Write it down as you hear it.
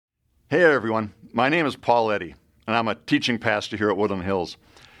Hey everyone, my name is Paul Eddy, and I'm a teaching pastor here at Woodland Hills.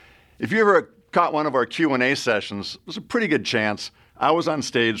 If you ever caught one of our Q&A sessions, there's a pretty good chance I was on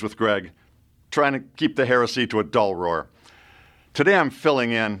stage with Greg, trying to keep the heresy to a dull roar. Today I'm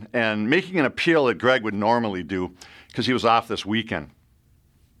filling in and making an appeal that Greg would normally do because he was off this weekend.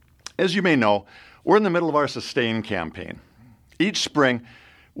 As you may know, we're in the middle of our Sustain campaign. Each spring,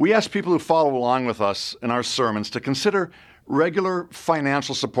 we ask people who follow along with us in our sermons to consider regular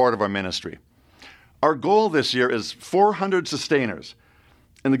financial support of our ministry. Our goal this year is 400 sustainers.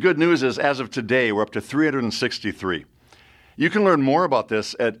 And the good news is, as of today, we're up to 363. You can learn more about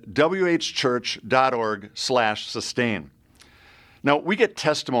this at whchurch.org/sustain. Now, we get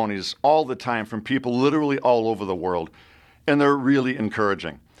testimonies all the time from people literally all over the world, and they're really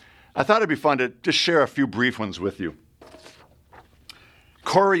encouraging. I thought it'd be fun to just share a few brief ones with you.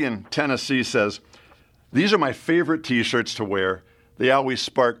 Corey in Tennessee says, "These are my favorite t-shirts to wear. They always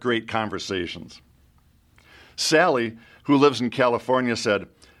spark great conversations." Sally, who lives in California, said,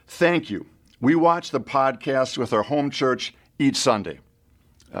 "Thank you. We watch the podcast with our home church each Sunday."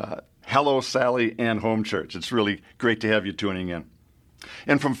 Hello, Sally and home church. It's really great to have you tuning in.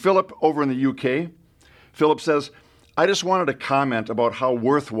 And from Philip over in the UK, Philip says, "I just wanted to comment about how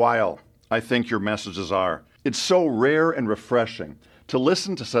worthwhile I think your messages are. It's so rare and refreshing to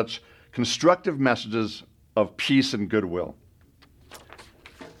listen to such constructive messages of peace and goodwill."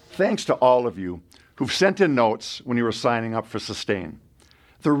 Thanks to all of you who've sent in notes when you were signing up for Sustain.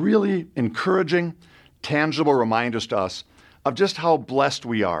 They're really encouraging, tangible reminders to us of just how blessed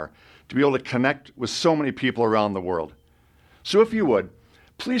we are to be able to connect with so many people around the world. So if you would,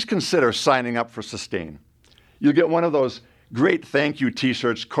 please consider signing up for Sustain. You'll get one of those great thank you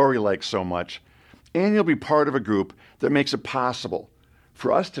t-shirts Corey likes so much, and you'll be part of a group that makes it possible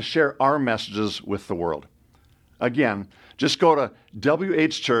for us to share our messages with the world. Again, just go to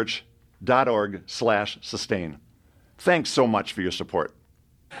whchurch.org/sustain. Thanks so much for your support.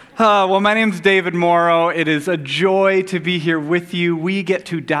 Well, my name's David Morrow. It is a joy to be here with you. We get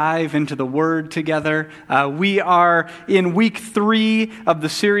to dive into the Word together. We are in week 3 of the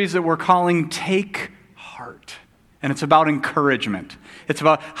series that we're calling Take Heart. And it's about encouragement. It's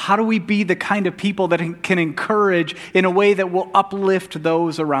about how do we be the kind of people that can encourage in a way that will uplift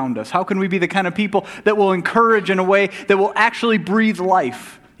those around us? How can we be the kind of people that will encourage in a way that will actually breathe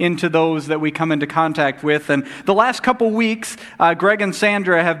life into those that we come into contact with? And the last couple weeks, Greg and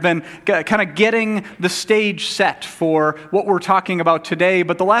Sandra have been kind of getting the stage set for what we're talking about today.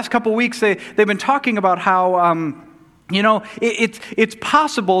 But the last couple weeks, they've been talking about how, it's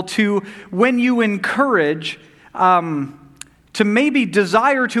possible to, when you encourage, to maybe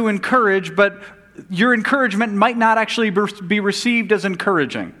desire to encourage, but your encouragement might not actually be received as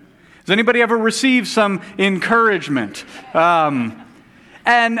encouraging. Has anybody ever received some encouragement? And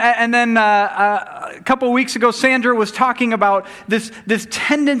then a couple of weeks ago, Sandra was talking about this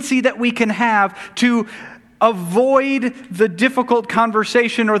tendency that we can have to avoid the difficult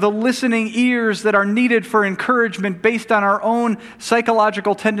conversation or the listening ears that are needed for encouragement based on our own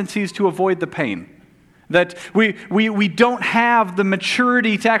psychological tendencies to avoid the pain. That we don't have the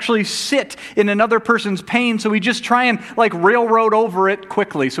maturity to actually sit in another person's pain, so we just try and railroad over it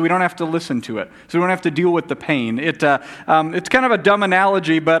quickly so we don't have to listen to it, so we don't have to deal with the pain. It's kind of a dumb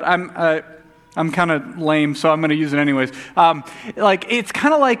analogy, but I'm kind of lame, so I'm going to use it anyways. It's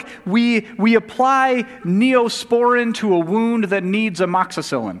kind of like we apply Neosporin to a wound that needs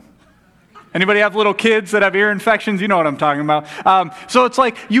amoxicillin. Anybody have little kids that have ear infections? You know what I'm talking about. So it's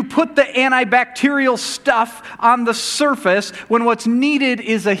like you put the antibacterial stuff on the surface when what's needed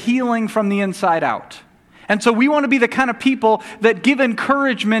is a healing from the inside out. And so we want to be the kind of people that give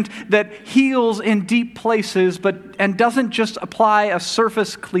encouragement that heals in deep places and doesn't just apply a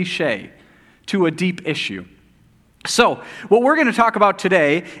surface cliche to a deep issue. So what we're going to talk about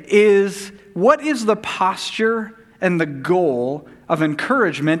today is what is the posture and the goal of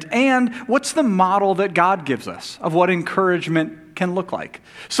encouragement, and what's the model that God gives us of what encouragement can look like.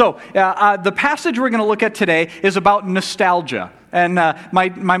 So the passage we're going to look at today is about nostalgia. And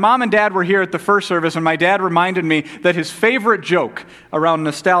my mom and dad were here at the first service, and my dad reminded me that his favorite joke around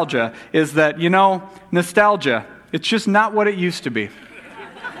nostalgia is that, nostalgia, it's just not what it used to be.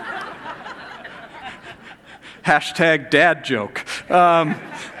 Hashtag dad joke.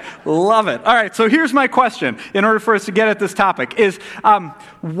 Love it. All right, so here's my question in order for us to get at this topic is,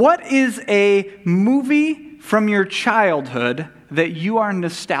 what is a movie from your childhood that you are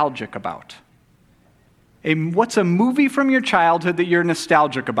nostalgic about? What's a movie from your childhood that you're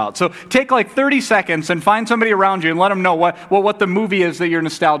nostalgic about? So take 30 seconds and find somebody around you and let them know what the movie is that you're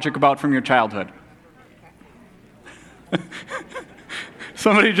nostalgic about from your childhood.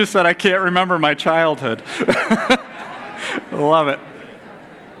 Somebody just said, I can't remember my childhood. Love it.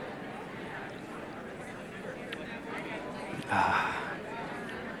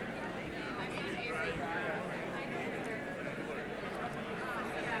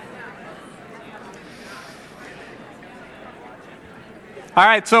 All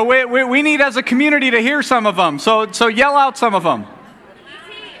right, so we need as a community to hear some of them. So yell out some of them.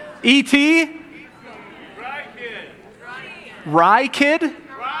 E.T.? Rye Kid?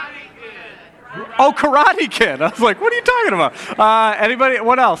 Oh, Karate Kid. I was like, what are you talking about? Anybody?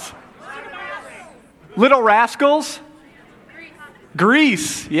 What else? Little Rascals?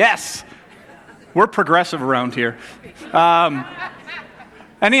 Grease. Yes. We're progressive around here.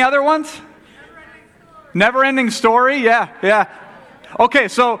 Any other ones? Never-ending Story? Yeah. Okay,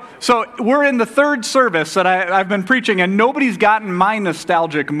 so we're in the third service that I've been preaching, and nobody's gotten my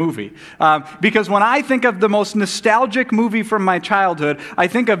nostalgic movie. Because when I think of the most nostalgic movie from my childhood, I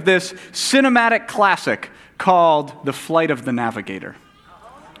think of this cinematic classic called The Flight of the Navigator.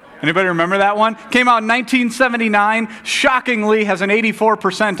 Anybody remember that one? Came out in 1979. Shockingly, has an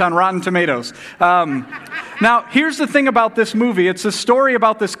 84% on Rotten Tomatoes. Now, here's the thing about this movie. It's a story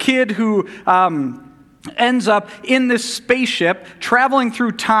about this kid who ends up in this spaceship traveling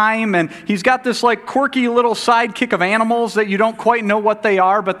through time, and he's got this like quirky little sidekick of animals that you don't quite know what they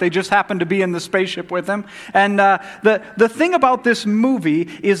are, but they just happen to be in the spaceship with him. And the thing about this movie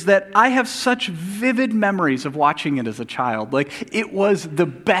is that I have such vivid memories of watching it as a child. Like, it was the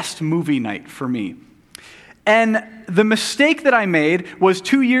best movie night for me. And the mistake that I made was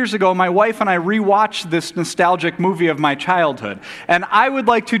 2 years ago, my wife and I rewatched this nostalgic movie of my childhood. And I would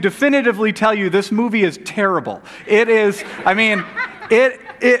like to definitively tell you this movie is terrible. It is,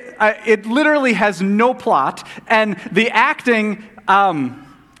 it literally has no plot. And the acting, it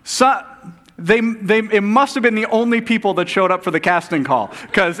must have been the only people that showed up for the casting call.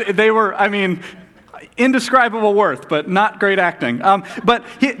 Because they were, indescribable worth, but not great acting. But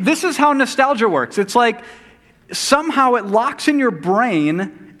this is how nostalgia works. It's like, somehow it locks in your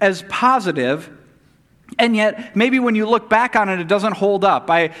brain as positive, and yet maybe when you look back on it, it doesn't hold up.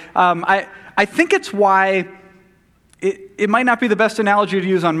 I think it's why, it might not be the best analogy to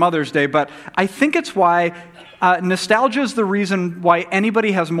use on Mother's Day, but I think it's why nostalgia is the reason why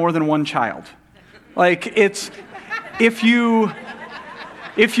anybody has more than one child. Like, it's, if you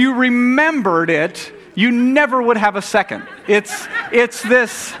remembered it, you never would have a second. It's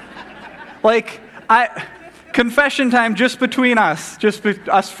this, like, confession time just between us,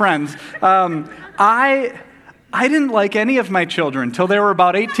 us friends. I didn't like any of my children till they were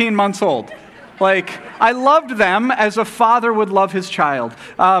about 18 months old. Like, I loved them as a father would love his child.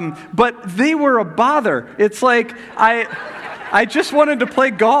 But they were a bother. It's like, I just wanted to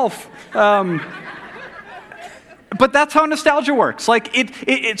play golf. But that's how nostalgia works. Like,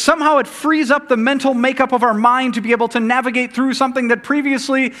 it somehow it frees up the mental makeup of our mind to be able to navigate through something that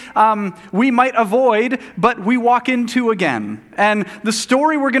previously we might avoid, but we walk into again. And the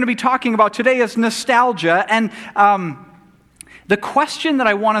story we're going to be talking about today is nostalgia. And the question that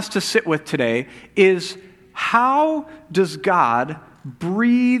I want us to sit with today is, how does God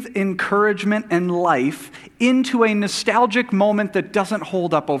breathe encouragement and life into a nostalgic moment that doesn't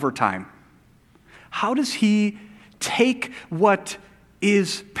hold up over time? How does he take what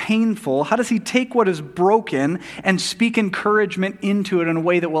is painful, how does he take what is broken and speak encouragement into it in a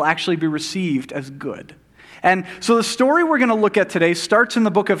way that will actually be received as good? And so the story we're going to look at today starts in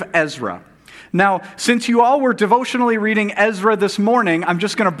the book of Ezra. Now, since you all were devotionally reading Ezra this morning, I'm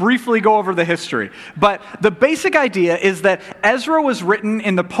just going to briefly go over the history. But the basic idea is that Ezra was written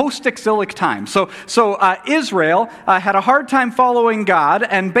in the post-exilic time. So Israel had a hard time following God,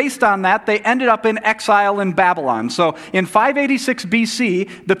 and based on that, they ended up in exile in Babylon. So in 586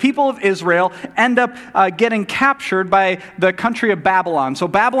 BC, the people of Israel end up getting captured by the country of Babylon. So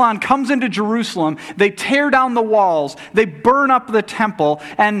Babylon comes into Jerusalem, they tear down the walls, they burn up the temple,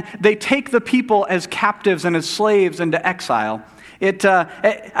 and they take the people as captives and as slaves into exile.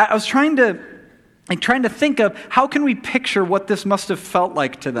 I was trying to think of how can we picture what this must have felt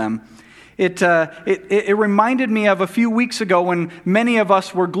like to them. It reminded me of a few weeks ago when many of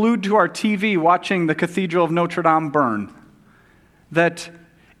us were glued to our TV watching the Cathedral of Notre Dame burn. That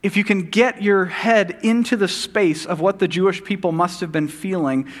if you can get your head into the space of what the Jewish people must have been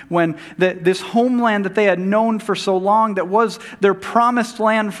feeling when this homeland that they had known for so long, that was their promised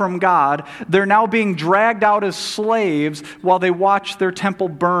land from God, they're now being dragged out as slaves while they watch their temple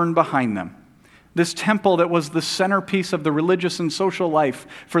burn behind them. This temple that was the centerpiece of the religious and social life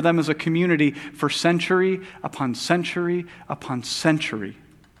for them as a community for century upon century upon century.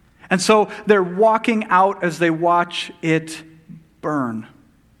 And so they're walking out as they watch it burn.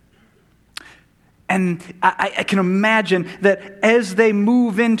 And I can imagine that as they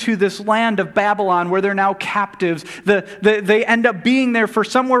move into this land of Babylon where they're now captives, they end up being there for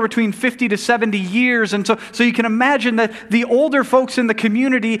somewhere between 50 to 70 years. And so you can imagine that the older folks in the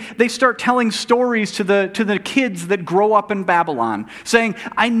community, they start telling stories to the kids that grow up in Babylon, saying,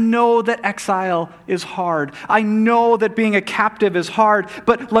 I know that exile is hard. I know that being a captive is hard.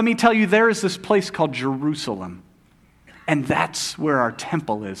 But let me tell you, there is this place called Jerusalem. And that's where our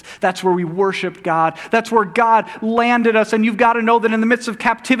temple is. That's where we worship God. That's where God landed us. And you've got to know that in the midst of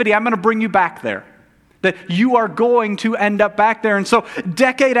captivity, I'm going to bring you back there. That you are going to end up back there. And so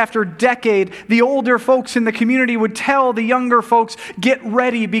decade after decade, the older folks in the community would tell the younger folks, get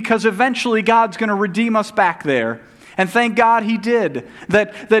ready because eventually God's going to redeem us back there. And thank God he did.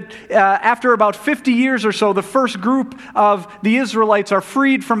 That after about 50 years or so, the first group of the Israelites are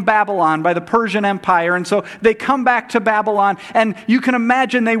freed from Babylon by the Persian Empire. And so they come back to Babylon. And you can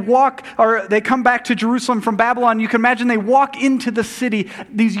imagine they come back to Jerusalem from Babylon. You can imagine they walk into the city.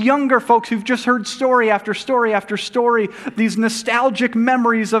 These younger folks who've just heard story after story after story, these nostalgic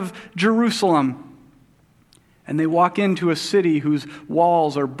memories of Jerusalem. And they walk into a city whose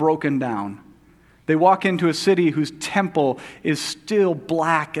walls are broken down. They walk into a city whose temple is still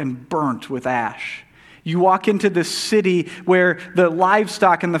black and burnt with ash. You walk into this city where the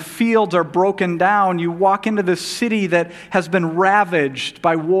livestock and the fields are broken down. You walk into this city that has been ravaged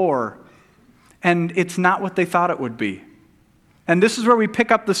by war. And it's not what they thought it would be. And this is where we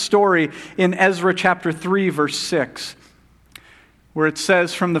pick up the story in Ezra chapter 3, verse 6, where it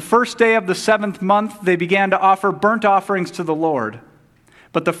says, from the first day of the 7th month, they began to offer burnt offerings to the Lord.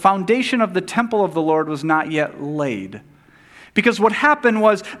 But the foundation of the temple of the Lord was not yet laid. Because what happened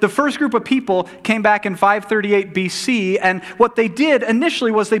was the first group of people came back in 538 BC, and what they did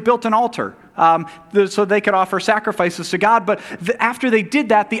initially was they built an altar so they could offer sacrifices to God. But after they did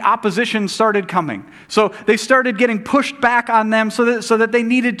that, the opposition started coming. So they started getting pushed back on them so that they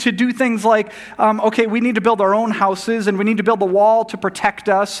needed to do things like, okay, we need to build our own houses, and we need to build a wall to protect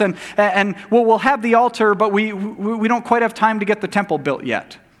us, and we'll have the altar, but we don't quite have time to get the temple built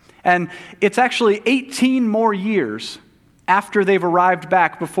yet. And it's actually 18 more years after they've arrived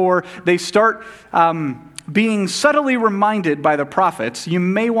back before they start being subtly reminded by the prophets, you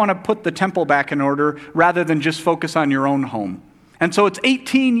may want to put the temple back in order rather than just focus on your own home. And so it's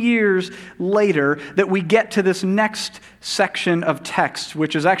 18 years later that we get to this next section of text,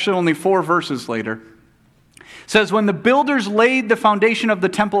 which is actually only 4 verses later. It says, when the builders laid the foundation of the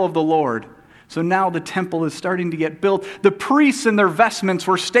temple of the Lord, so now the temple is starting to get built. The priests in their vestments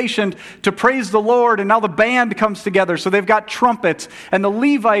were stationed to praise the Lord, and now the band comes together. So they've got trumpets, and the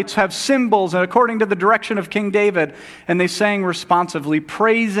Levites have cymbals, and according to the direction of King David, and they sang responsively,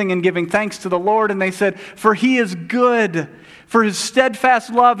 praising and giving thanks to the Lord. And they said, for he is good, for his steadfast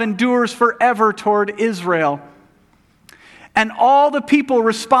love endures forever toward Israel. And all the people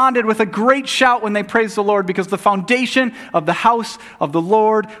responded with a great shout when they praised the Lord, because the foundation of the house of the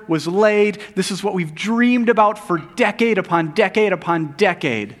Lord was laid. This is what we've dreamed about for decade upon decade upon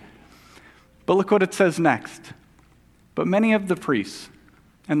decade. But look what it says next. But many of the priests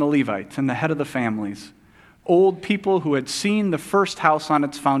and the Levites and the head of the families, old people who had seen the first house on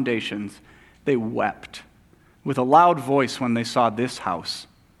its foundations, they wept with a loud voice when they saw this house.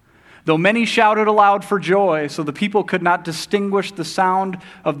 Though many shouted aloud for joy, so the people could not distinguish the sound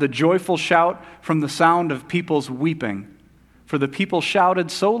of the joyful shout from the sound of people's weeping. For the people shouted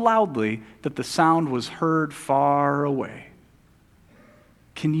so loudly that the sound was heard far away.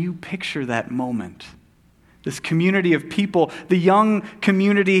 Can you picture that moment? This community of people, the young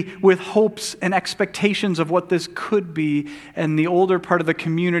community with hopes and expectations of what this could be, and the older part of the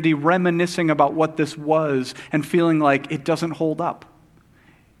community reminiscing about what this was and feeling like it doesn't hold up.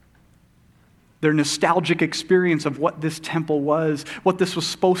 Their nostalgic experience of what this temple was, what this was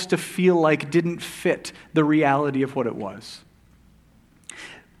supposed to feel like, didn't fit the reality of what it was.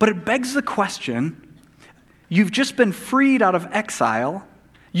 But it begs the question, you've just been freed out of exile,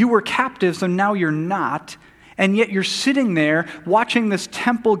 you were captives and now you're not, and yet you're sitting there watching this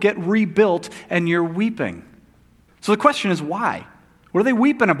temple get rebuilt and you're weeping. So the question is why? What are they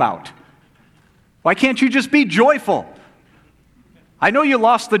weeping about? Why can't you just be joyful? I know you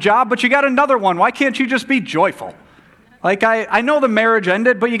lost the job, but you got another one. Why can't you just be joyful? Like, I know the marriage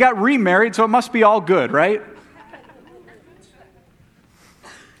ended, but you got remarried, so it must be all good, right?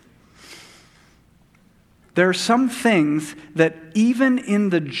 There are some things that even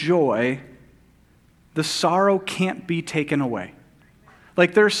in the joy, the sorrow can't be taken away.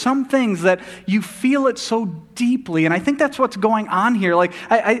 Like, there are some things that you feel it so deeply, and I think that's what's going on here. Like,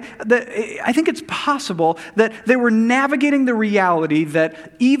 I think it's possible that they were navigating the reality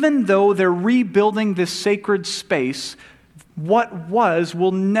that even though they're rebuilding this sacred space, what was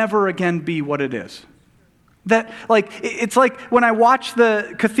will never again be what it is. That, like, it's like when I watch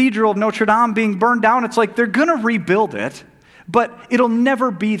the Cathedral of Notre Dame being burned down, it's like they're going to rebuild it, but it'll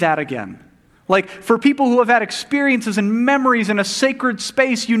never be that again. Like, for people who have had experiences and memories in a sacred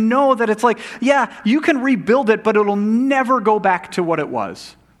space, you know that it's like, yeah, you can rebuild it, but it'll never go back to what it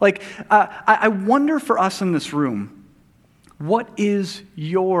was. Like, I wonder for us in this room, what is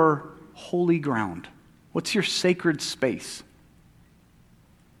your holy ground? What's your sacred space?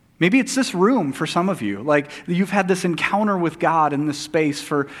 Maybe it's this room for some of you. Like, you've had this encounter with God in this space.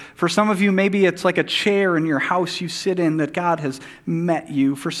 For some of you, maybe it's like a chair in your house you sit in that God has met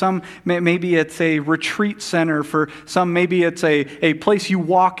you. For some, maybe it's a retreat center. For some, maybe it's a place you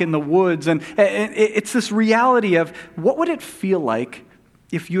walk in the woods. And it's this reality of what would it feel like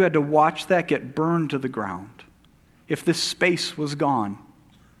if you had to watch that get burned to the ground? If this space was gone?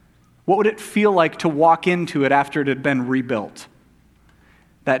 What would it feel like to walk into it after it had been rebuilt?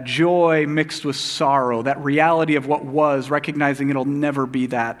 That joy mixed with sorrow, that reality of what was, recognizing it'll never be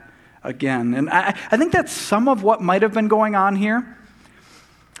that again. And I think that's some of what might have been going on here.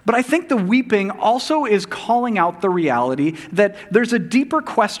 But I think the weeping also is calling out the reality that there's a deeper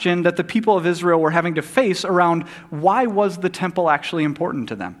question that the people of Israel were having to face around why was the temple actually important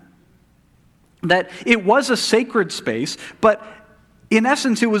to them? That it was a sacred space, but in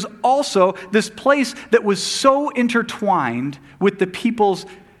essence, it was also this place that was so intertwined with the people's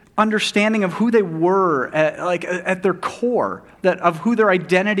understanding of who they were at their core, that of who their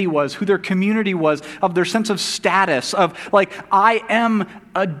identity was, who their community was, of their sense of status, of like, I am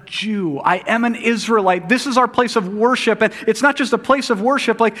a Jew, I am an Israelite, this is our place of worship. And it's not just a place of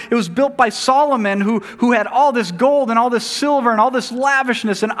worship, like it was built by Solomon who had all this gold and all this silver and all this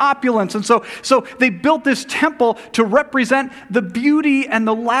lavishness and opulence. And so they built this temple to represent the beauty and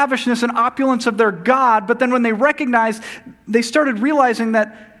the lavishness and opulence of their God. But then when they started realizing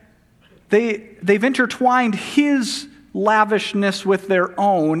that they've intertwined his lavishness with their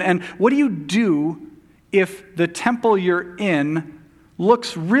own. And what do you do if the temple you're in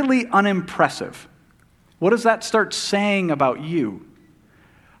looks really unimpressive? What does that start saying about you?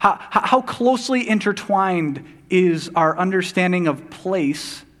 How closely intertwined is our understanding of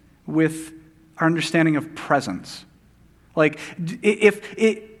place with our understanding of presence? Like,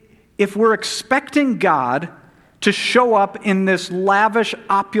 if we're expecting God to show up in this lavish,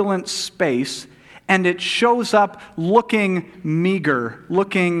 opulent space, and it shows up looking meager,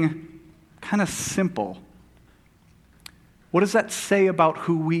 looking kind of simple, what does that say about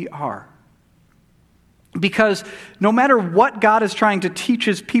who we are? Because no matter what God is trying to teach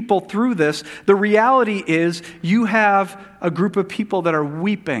his people through this, the reality is you have a group of people that are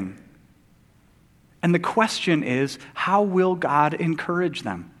weeping. And the question is, how will God encourage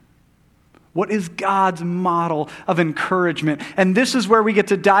them? What is God's model of encouragement? And this is where we get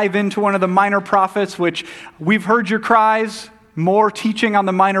to dive into one of the minor prophets, which we've heard your cries, more teaching on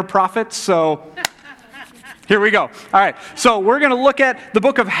the minor prophets, so here we go. All right, so we're going to look at the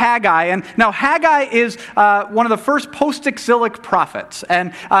book of Haggai. And now Haggai is one of the first post-exilic prophets.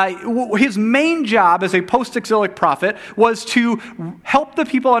 And his main job as a post-exilic prophet was to help the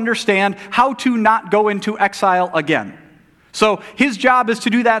people understand how to not go into exile again. So his job is to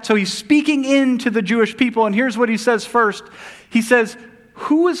do that. So he's speaking into the Jewish people. And here's what he says first. He says,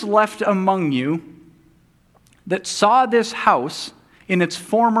 "Who is left among you that saw this house in its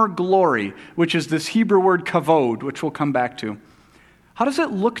former glory?" Which is this Hebrew word kavod, which we'll come back to. How does it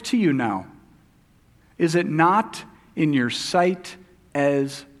look to you now? Is it not in your sight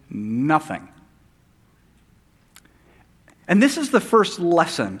as nothing? And this is the first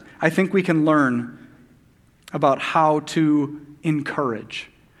lesson I think we can learn about how to encourage.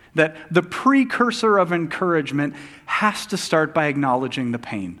 That the precursor of encouragement has to start by acknowledging the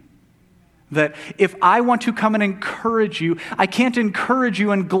pain. That if I want to come and encourage you, I can't encourage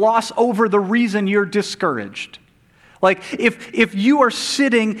you and gloss over the reason you're discouraged. Like, if you are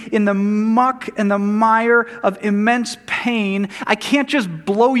sitting in the muck and the mire of immense pain, I can't just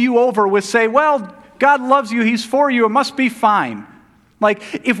blow you over with say, well, God loves you, he's for you, it must be fine.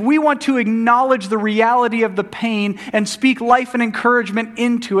 Like, if we want to acknowledge the reality of the pain and speak life and encouragement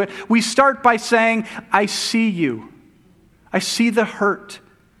into it, we start by saying, I see you. I see the hurt.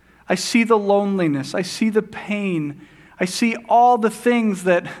 I see the loneliness. I see the pain. I see all the things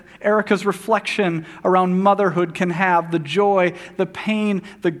that Erica's reflection around motherhood can have, the joy, the pain,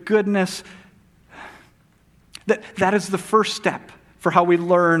 the goodness. That is the first step for how we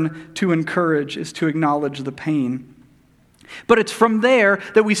learn to encourage is to acknowledge the pain. But it's from there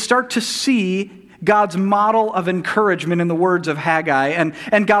that we start to see God's model of encouragement in the words of Haggai.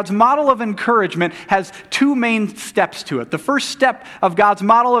 And God's model of encouragement has two main steps to it. The first step of God's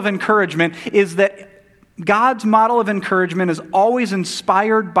model of encouragement is that God's model of encouragement is always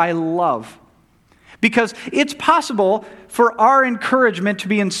inspired by love. Because it's possible for our encouragement to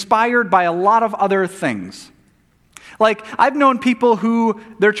be inspired by a lot of other things. Like, I've known people who,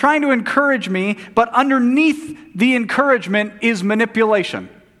 they're trying to encourage me, but underneath the encouragement is manipulation.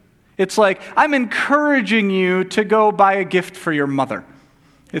 It's like, I'm encouraging you to go buy a gift for your mother.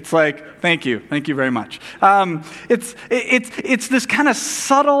 It's like, thank you very much. It's this kind of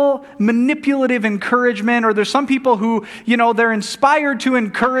subtle, manipulative encouragement, or there's some people who, they're inspired to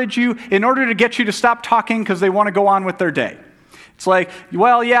encourage you in order to get you to stop talking because they want to go on with their day. It's like,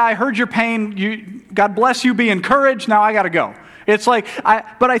 well, yeah, I heard your pain. God bless you, be encouraged. Now I got to go. It's like,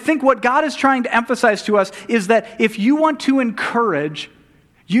 but I think what God is trying to emphasize to us is that if you want to encourage,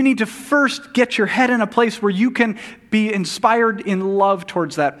 you need to first get your head in a place where you can be inspired in love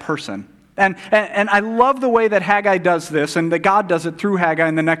towards that person. And I love the way that Haggai does this, and that God does it through Haggai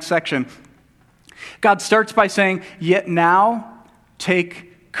in the next section. God starts by saying, yet now take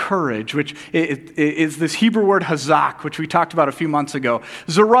courage, which is this Hebrew word hazak, which we talked about a few months ago.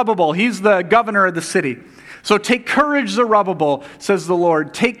 Zerubbabel, he's the governor of the city. So take courage, Zerubbabel, says the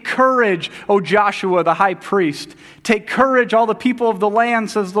Lord. Take courage, O Joshua, the high priest. Take courage, all the people of the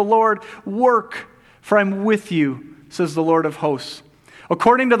land, says the Lord. Work, for I'm with you, says the Lord of hosts.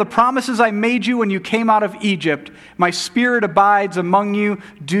 According to the promises I made you when you came out of Egypt, my spirit abides among you.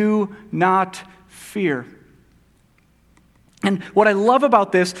 Do not fear. And what I love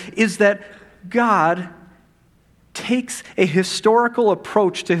about this is that God takes a historical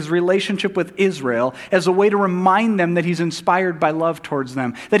approach to his relationship with Israel as a way to remind them that he's inspired by love towards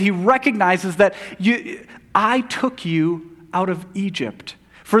them. That he recognizes that I took you out of Egypt.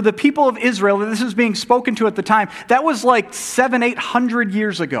 For the people of Israel, this is being spoken to at the time, that was like 700-800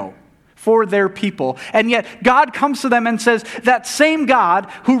 years ago for their people. And yet God comes to them and says, that same God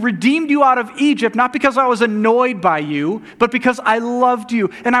who redeemed you out of Egypt, not because I was annoyed by you, but because I loved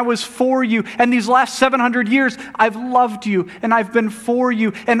you and I was for you. And these last 700 years, I've loved you and I've been for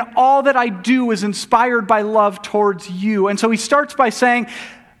you. And all that I do is inspired by love towards you. And so he starts by saying,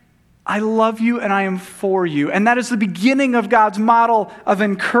 I love you and I am for you. And that is the beginning of God's model of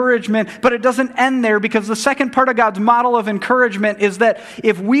encouragement. But it doesn't end there, because the second part of God's model of encouragement is that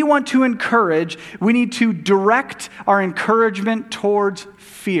if we want to encourage, we need to direct our encouragement towards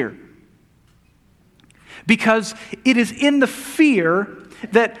fear. Because it is in the fear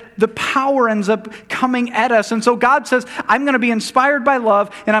that the power ends up coming at us. And so God says, I'm going to be inspired by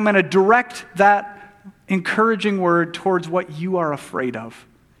love, and I'm going to direct that encouraging word towards what you are afraid of,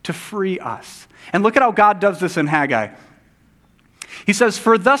 to free us. And look at how God does this in Haggai. He says,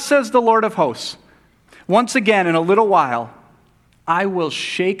 for thus says the Lord of hosts, once again in a little while, I will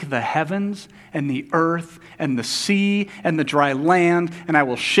shake the heavens and the earth and the sea and the dry land, and I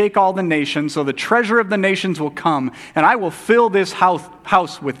will shake all the nations, so the treasure of the nations will come, and I will fill this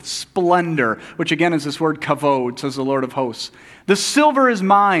house with splendor, which again is this word kavod, says the Lord of hosts. The silver is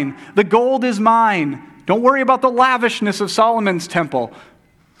mine, the gold is mine. Don't worry about the lavishness of Solomon's temple.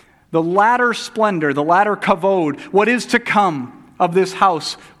 The latter splendor, the latter kavod, what is to come of this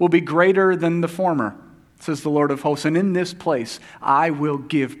house will be greater than the former, says the Lord of hosts. And in this place, I will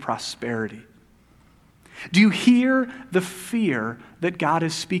give prosperity. Do you hear the fear that God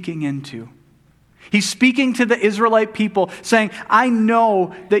is speaking into? He's speaking to the Israelite people, saying, I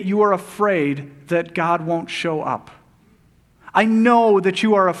know that you are afraid that God won't show up. I know that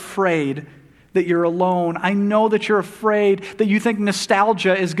you are afraid that you're alone. I know that you're afraid, that you think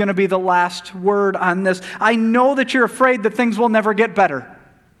nostalgia is going to be the last word on this. I know that you're afraid that things will never get better.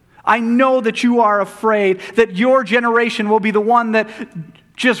 I know that you are afraid that your generation will be the one that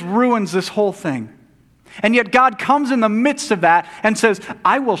just ruins this whole thing. And yet God comes in the midst of that and says,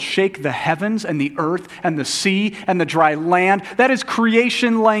 I will shake the heavens and the earth and the sea and the dry land. That is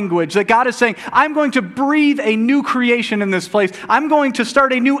creation language. That God is saying, I'm going to breathe a new creation in this place. I'm going to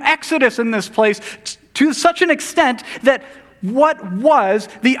start a new exodus in this place to such an extent that what was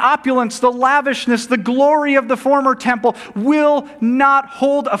the opulence, the lavishness, the glory of the former temple will not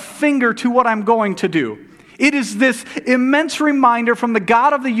hold a finger to what I'm going to do. It is this immense reminder from the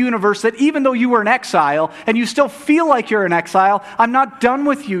God of the universe that even though you were in exile and you still feel like you're in exile, I'm not done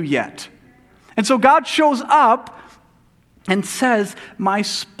with you yet. And so God shows up and says, my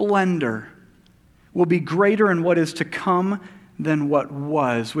splendor will be greater in what is to come than what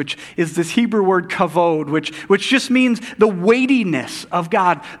was, which is this Hebrew word kavod, which just means the weightiness of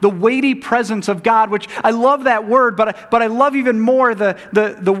God, the weighty presence of God, which I love that word, but I love even more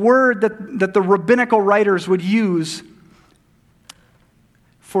the word that the rabbinical writers would use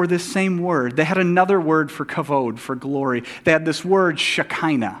for this same word. They had another word for kavod, for glory. They had this word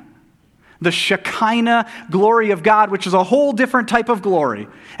Shekinah. The Shekinah glory of God, which is a whole different type of glory.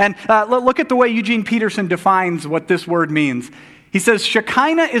 And look at the way Eugene Peterson defines what this word means. He says,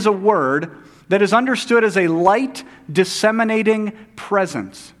 Shekinah is a word that is understood as a light, disseminating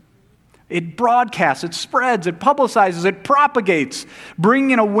presence. It broadcasts, it spreads, it publicizes, it propagates,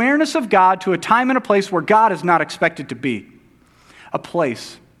 bringing an awareness of God to a time and a place where God is not expected to be. A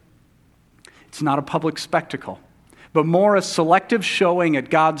place. It's not a public spectacle, but more a selective showing at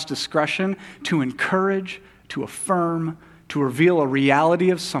God's discretion to encourage, to affirm, to reveal a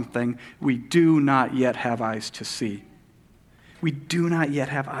reality of something we do not yet have eyes to see. We do not yet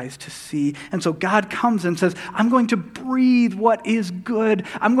have eyes to see. And so God comes and says, I'm going to breathe what is good.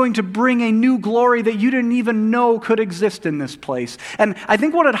 I'm going to bring a new glory that you didn't even know could exist in this place. And I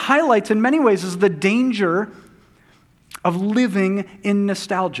think what it highlights in many ways is the danger of living in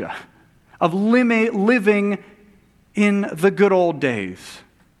nostalgia, of living in the good old days.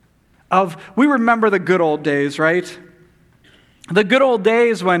 We remember the good old days, right? The good old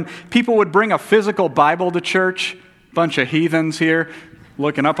days when people would bring a physical Bible to church. Bunch of heathens here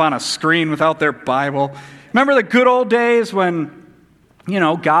looking up on a screen without their Bible. Remember the good old days when,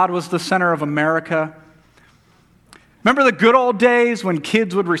 God was the center of America? Remember the good old days when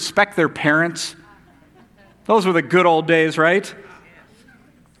kids would respect their parents? Those were the good old days, right?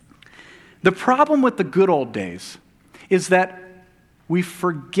 The problem with the good old days is that we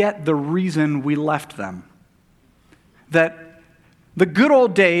forget the reason we left them. That the good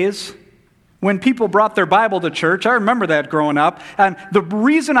old days, when people brought their Bible to church, I remember that growing up, and the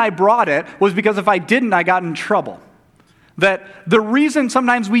reason I brought it was because if I didn't, I got in trouble. That the reason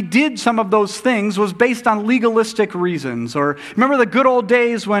sometimes we did some of those things was based on legalistic reasons. Or remember the good old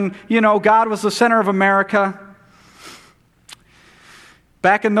days when, God was the center of America?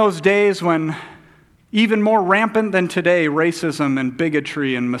 Back in those days when, even more rampant than today, racism and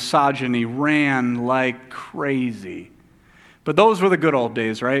bigotry and misogyny ran like crazy. But those were the good old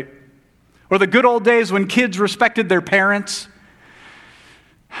days, right? Or the good old days when kids respected their parents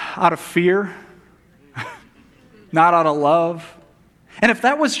out of fear, not out of love. And if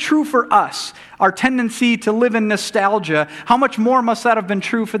that was true for us, our tendency to live in nostalgia, how much more must that have been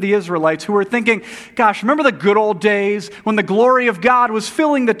true for the Israelites who were thinking, gosh, remember the good old days when the glory of God was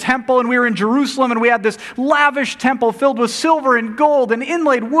filling the temple and we were in Jerusalem and we had this lavish temple filled with silver and gold and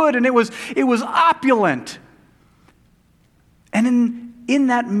inlaid wood and it was opulent. And in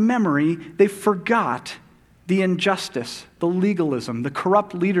that memory, they forgot the injustice, the legalism, the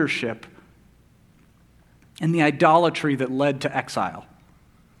corrupt leadership, and the idolatry that led to exile.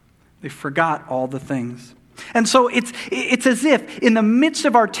 They forgot all the things. And so it's as if in the midst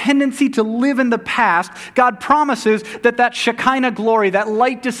of our tendency to live in the past, God promises that Shekinah glory, that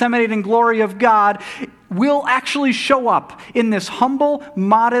light disseminating glory of God, will actually show up in this humble,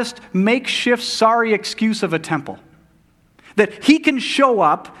 modest, makeshift, sorry excuse of a temple. That he can show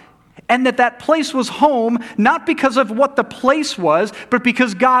up and that place was home not because of what the place was, but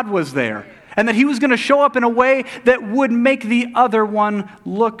because God was there. And that he was going to show up in a way that would make the other one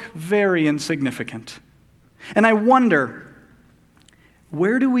look very insignificant. And I wonder,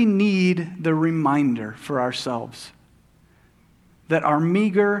 where do we need the reminder for ourselves that our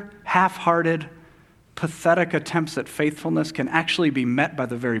meager, half-hearted, pathetic attempts at faithfulness can actually be met by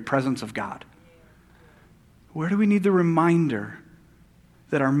the very presence of God? Where do we need the reminder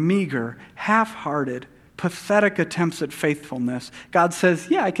that our meager, half-hearted, pathetic attempts at faithfulness, God says,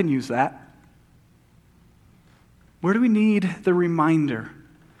 yeah, I can use that. Where do we need the reminder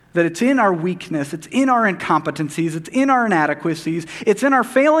that it's in our weakness, it's in our incompetencies, it's in our inadequacies, it's in our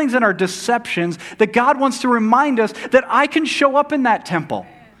failings and our deceptions that God wants to remind us that I can show up in that temple,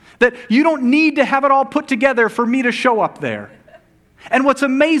 that you don't need to have it all put together for me to show up there. And what's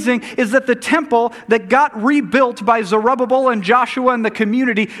amazing is that the temple that got rebuilt by Zerubbabel and Joshua and the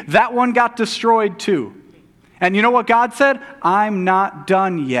community, that one got destroyed too. And you know what God said? I'm not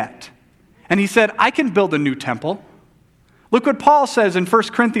done yet. And he said, I can build a new temple. Look what Paul says in 1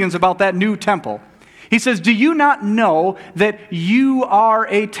 Corinthians about that new temple. He says, do you not know that you are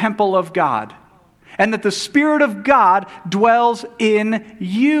a temple of God and that the Spirit of God dwells in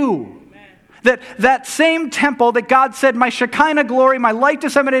you? That same temple that God said, my Shekinah glory, my light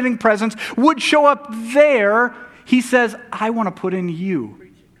disseminating presence would show up there, he says, I want to put in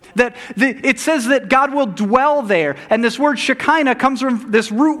you. It says that God will dwell there. And this word Shekinah comes from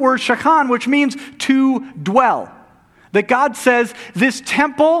this root word shakan, which means to dwell. That God says this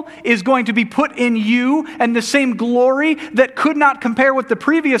temple is going to be put in you, and the same glory that could not compare with the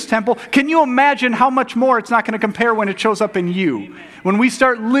previous temple. Can you imagine how much more it's not going to compare when it shows up in you? Amen. When we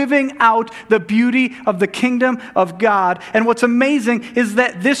start living out the beauty of the kingdom of God. And what's amazing is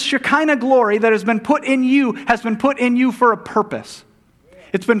that this Shekinah glory that has been put in you has been put in you for a purpose.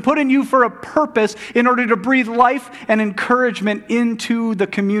 It's been put in you for a purpose in order to breathe life and encouragement into the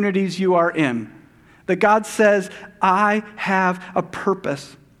communities you are in. That God says, I have a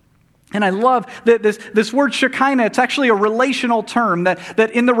purpose. And I love that this word Shekinah, it's actually a relational term,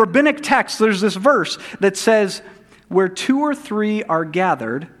 that in the rabbinic text, there's this verse that says, where 2 or 3 are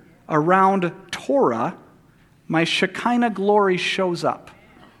gathered around Torah, my Shekinah glory shows up.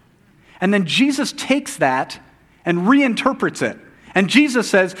 And then Jesus takes that and reinterprets it. And Jesus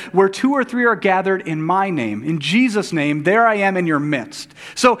says, where 2 or 3 are gathered in my name, in Jesus' name, there I am in your midst.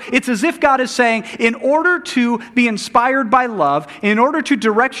 So it's as if God is saying, in order to be inspired by love, in order to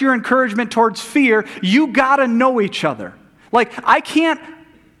direct your encouragement towards fear, you got to know each other. Like, I can't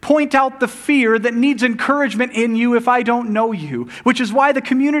point out the fear that needs encouragement in you if I don't know you, which is why the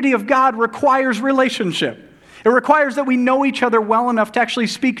community of God requires relationship. It requires that we know each other well enough to actually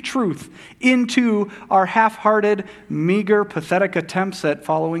speak truth into our half-hearted, meager, pathetic attempts at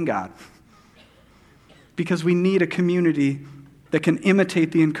following God. Because we need a community that can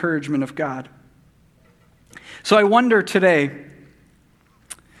imitate the encouragement of God. So I wonder today,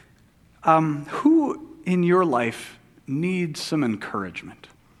 who in your life needs some encouragement?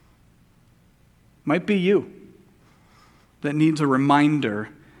 Might be you that needs a reminder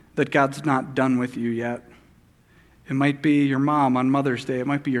that God's not done with you yet. It might be your mom on Mother's Day. It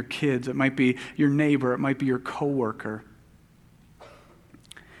might be your kids. It might be your neighbor. It might be your coworker.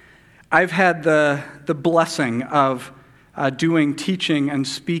 I've had the blessing of doing teaching and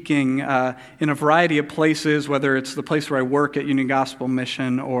speaking in a variety of places, whether it's the place where I work at Union Gospel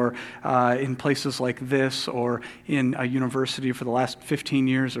Mission or in places like this or in a university for the last 15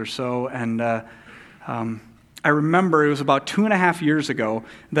 years or so. And I remember it was about 2.5 years ago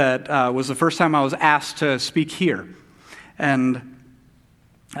that was the first time I was asked to speak here. And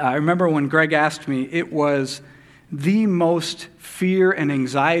I remember when Greg asked me, it was the most fear and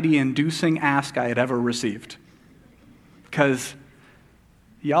anxiety-inducing ask I had ever received. Because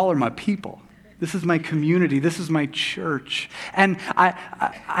y'all are my people. This is my community. This is my church. And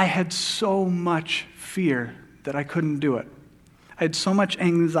I had so much fear that I couldn't do it. I had so much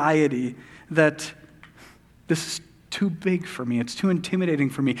anxiety that this is too big for me. It's too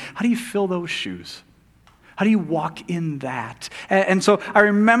intimidating for me. How do you fill those shoes? How do you walk in that? And so I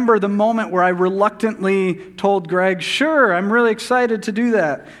remember the moment where I reluctantly told Greg, sure, I'm really excited to do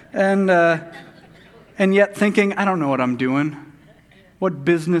that. And yet thinking, I don't know what I'm doing. What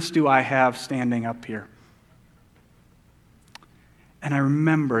business do I have standing up here? And I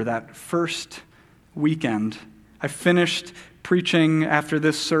remember that first weekend, I finished preaching after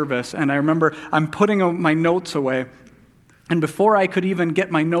this service, and I remember I'm putting my notes away, and before I could even get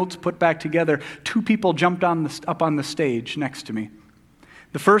my notes put back together, 2 people jumped up on the stage next to me.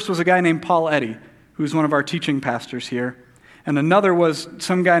 The first was a guy named Paul Eddy, who's one of our teaching pastors here, and another was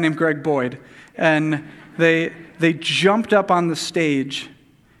some guy named Greg Boyd, and they jumped up on the stage,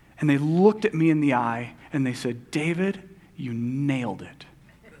 and they looked at me in the eye, and they said, David, you nailed it.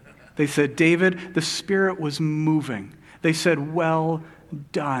 They said, David, the Spirit was moving. They said, well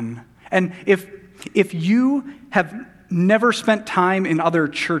done. And if you have never spent time in other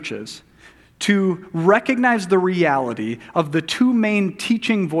churches to recognize the reality of the 2 main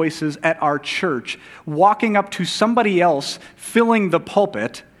teaching voices at our church walking up to somebody else filling the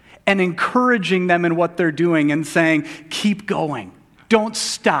pulpit and encouraging them in what they're doing and saying, keep going, don't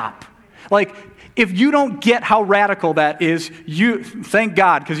stop. Like, if you don't get how radical that is, you thank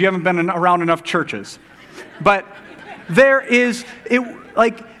God, because you haven't been around enough churches. But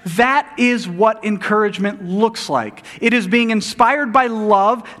that is what encouragement looks like. It is being inspired by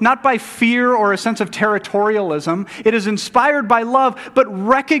love, not by fear or a sense of territorialism. It is inspired by love, but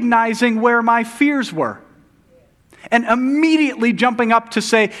recognizing where my fears were. And immediately jumping up to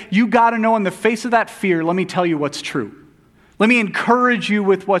say, you got to know in the face of that fear, let me tell you what's true. Let me encourage you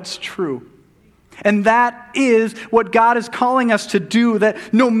with what's true. And that is what God is calling us to do,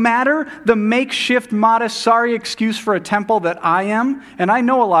 that no matter the makeshift, modest, sorry excuse for a temple that I am, and I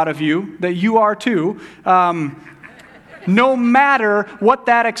know a lot of you, that you are too, no matter what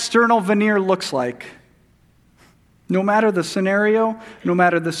that external veneer looks like, No matter the scenario, no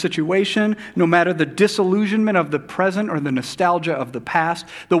matter the situation, no matter the disillusionment of the present or the nostalgia of the past,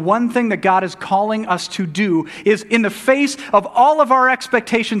 the one thing that God is calling us to do is, in the face of all of our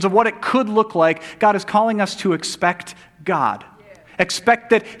expectations of what it could look like, God is calling us to expect God. Expect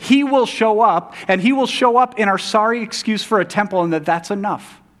that He will show up, and He will show up in our sorry excuse for a temple, and that's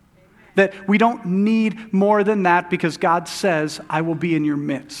enough. That we don't need more than that, because God says, I will be in your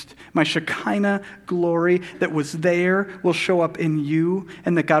midst. My Shekinah glory that was there will show up in you,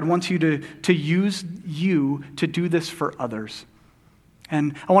 and that God wants you to use you to do this for others.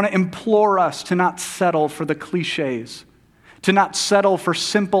 And I want to implore us to not settle for the cliches, to not settle for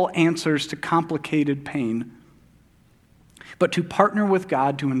simple answers to complicated pain, but to partner with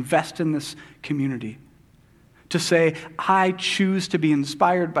God to invest in this community. To say, I choose to be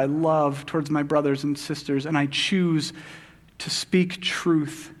inspired by love towards my brothers and sisters, and I choose to speak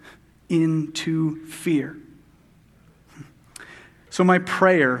truth into fear. So my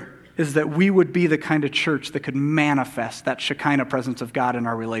prayer is that we would be the kind of church that could manifest that Shekinah presence of God in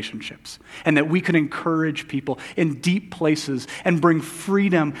our relationships, and that we could encourage people in deep places and bring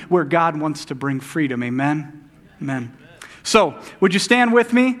freedom where God wants to bring freedom. Amen? Amen. So, would you stand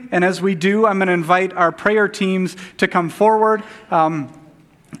with me? And as we do, I'm going to invite our prayer teams to come forward.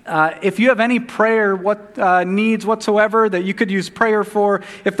 If you have any prayer needs whatsoever that you could use prayer for,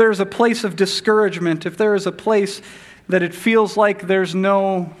 if there's a place of discouragement, if there is a place that it feels like there's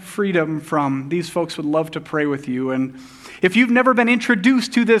no freedom from, these folks would love to pray with you. And if you've never been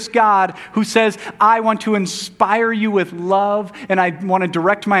introduced to this God who says, I want to inspire you with love, and I want to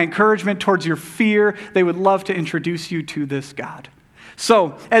direct my encouragement towards your fear, they would love to introduce you to this God.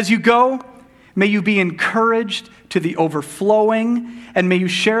 So, as you go, may you be encouraged to the overflowing, and may you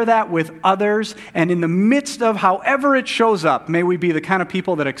share that with others. And in the midst of however it shows up, may we be the kind of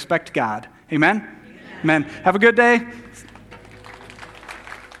people that expect God. Amen? Amen. Have a good day.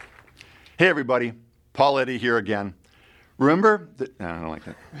 Hey, everybody. Paul Eddy here again. Remember that... No, I don't like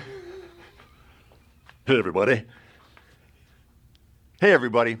that. Hey, everybody. Hey,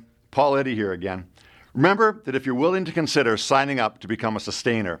 everybody. Paul Eddy here again. Remember that if you're willing to consider signing up to become a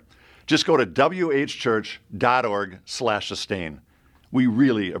sustainer, just go to whchurch.org/sustain. We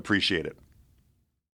really appreciate it.